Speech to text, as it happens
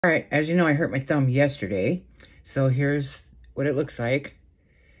All right, as you know, I hurt my thumb yesterday. So here's what it looks like.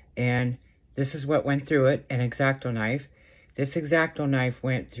 And this is what went through it, an exacto knife. This exacto knife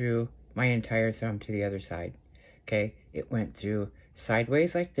went through my entire thumb to the other side. Okay, it went through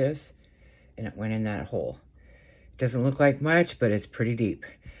sideways like this, and it went in that hole. It doesn't look like much, but it's pretty deep.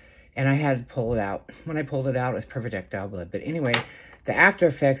 And I had to pull it out. When I pulled it out, it was projectile blood. But anyway, the after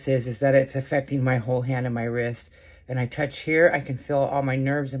effects is that it's affecting my whole hand and my wrist. And I touch here, I can feel all my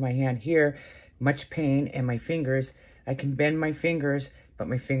nerves in my hand here, much pain, and my fingers. I can bend my fingers, but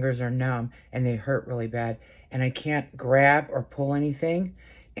my fingers are numb and they hurt really bad. And I can't grab or pull anything.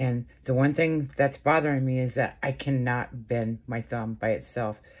 And the one thing that's bothering me is that I cannot bend my thumb by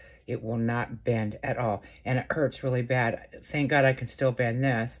itself. It will not bend at all. And it hurts really bad. Thank God I can still bend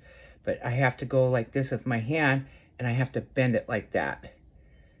this, but I have to go like this with my hand and I have to bend it like that.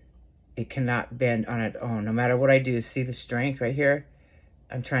 It cannot bend on its own. No matter what I do, see the strength right here?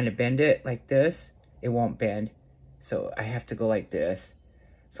 I'm trying to bend it like this. It won't bend. So I have to go like this.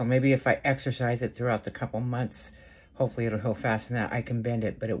 So maybe if I exercise it throughout the couple months, hopefully it'll heal faster than that. I can bend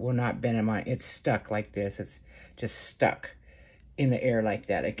it, but it will not bend in my, it's stuck like this. It's just stuck in the air like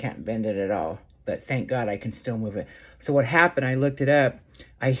that. I can't bend it at all. But thank God I can still move it. So what happened, I looked it up.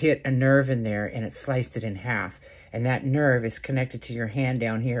 I hit a nerve in there and it sliced it in half. And that nerve is connected to your hand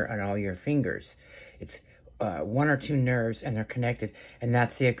down here on all your fingers. It's one or two nerves and they're connected. And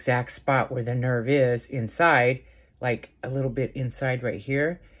that's the exact spot where the nerve is inside, like a little bit inside right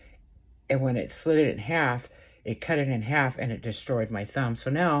here. And when it slit it in half, it cut it in half and it destroyed my thumb. So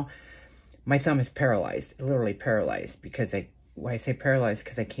now my thumb is paralyzed, literally paralyzed, because why I say paralyzed,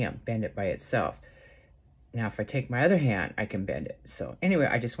 because I can't bend it by itself. Now, if I take my other hand, I can bend it. So anyway,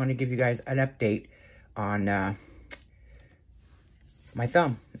 I just want to give you guys an update on my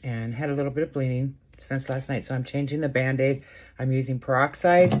thumb, and had a little bit of bleeding since last night. So I'm changing the Band-Aid. I'm using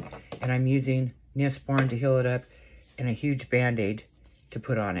peroxide and I'm using Neosporin to heal it up and a huge Band-Aid to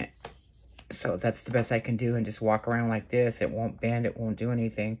put on it. So that's the best I can do, and just walk around like this. It won't bend, it won't do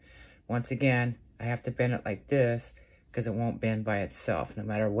anything. Once again, I have to bend it like this because it won't bend by itself. No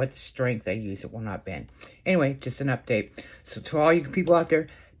matter what strength I use, it will not bend. Anyway, just an update. So to all you people out there,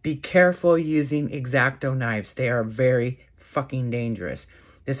 be careful using exacto knives. They are very fucking dangerous.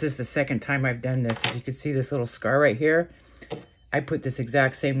 This is the second time I've done this. If you can see this little scar right here, I put this same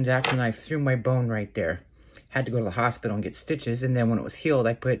exacto knife through my bone right there. Had to go to the hospital and get stitches, and then when it was healed,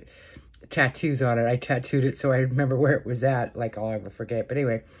 I put tattoos on it. I tattooed it so I remember where it was at, like I'll ever forget. But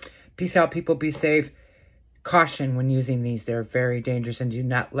anyway, peace out, people. Be safe. Caution when using these. They're very dangerous, and do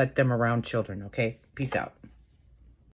not let them around children, okay? Peace out.